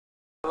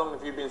long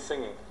have you been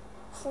singing?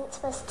 Since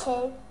I was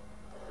 2.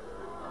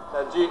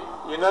 Now,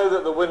 you know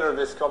that the winner of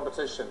this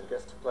competition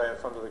gets to play in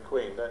front of the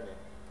Queen, don't you?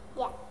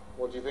 Yeah.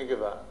 What do you think of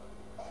that?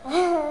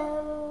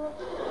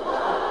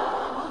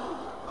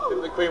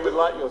 Think the Queen would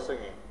like your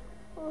singing?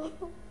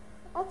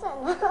 I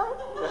don't know.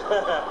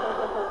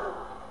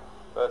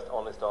 First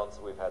honest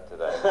answer we've had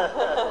today.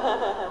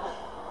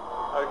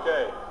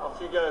 Okay,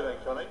 off you go then,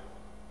 Connie.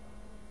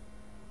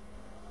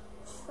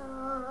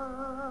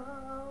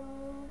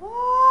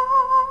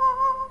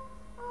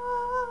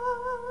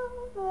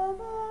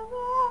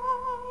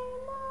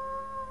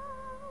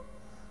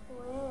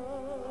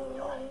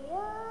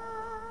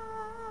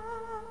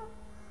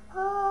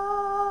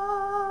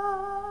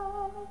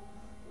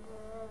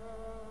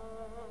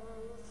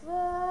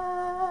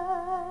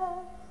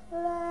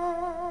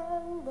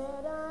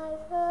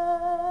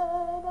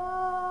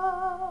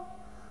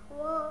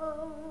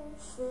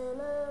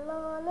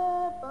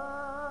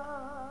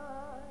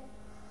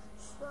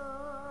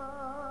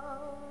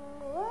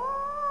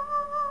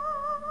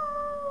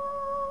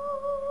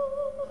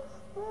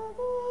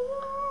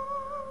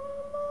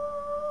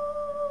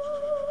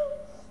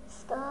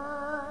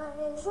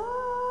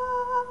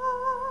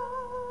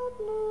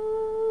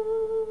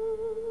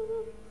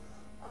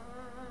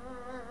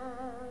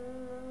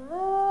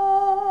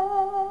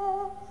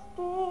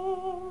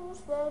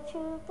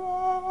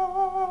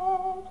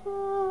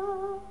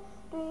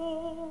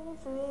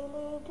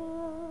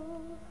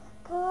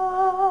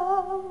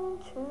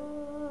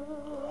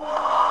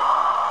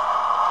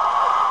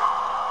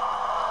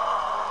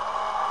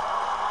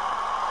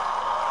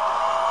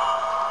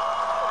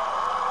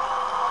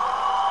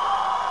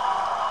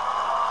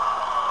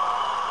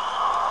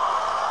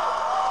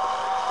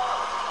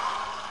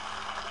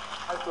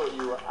 I thought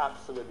you were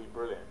absolutely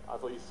brilliant. I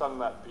thought you sung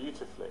that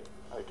beautifully,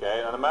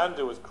 okay? And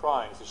Amanda was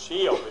crying, so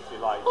she obviously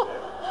liked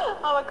it.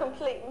 I'm a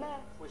complete mess.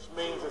 Which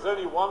means there's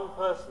only one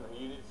person who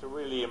you need to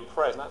really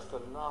impress, and that's the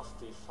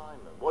nasty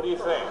Simon. What do you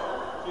think?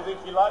 Do you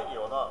think he liked you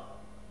or not?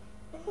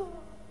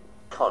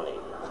 Connie,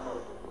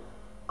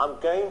 I'm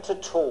going to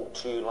talk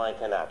to you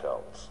like an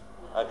adult,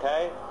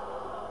 okay?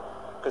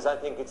 Because I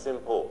think it's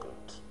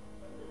important.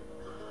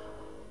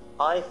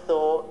 I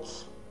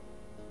thought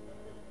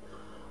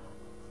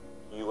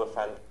you were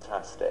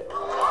fantastic.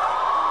 Connie,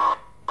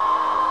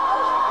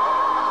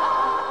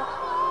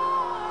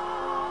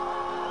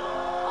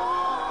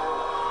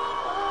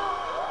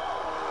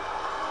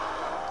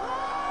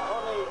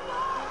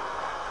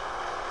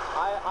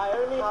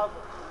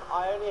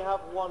 I only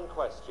have one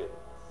question.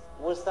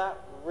 Was that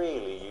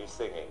really you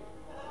singing?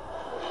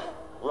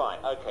 Right,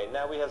 okay,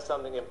 now we have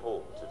something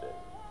important to do.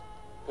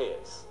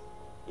 Piers,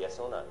 yes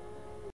or no?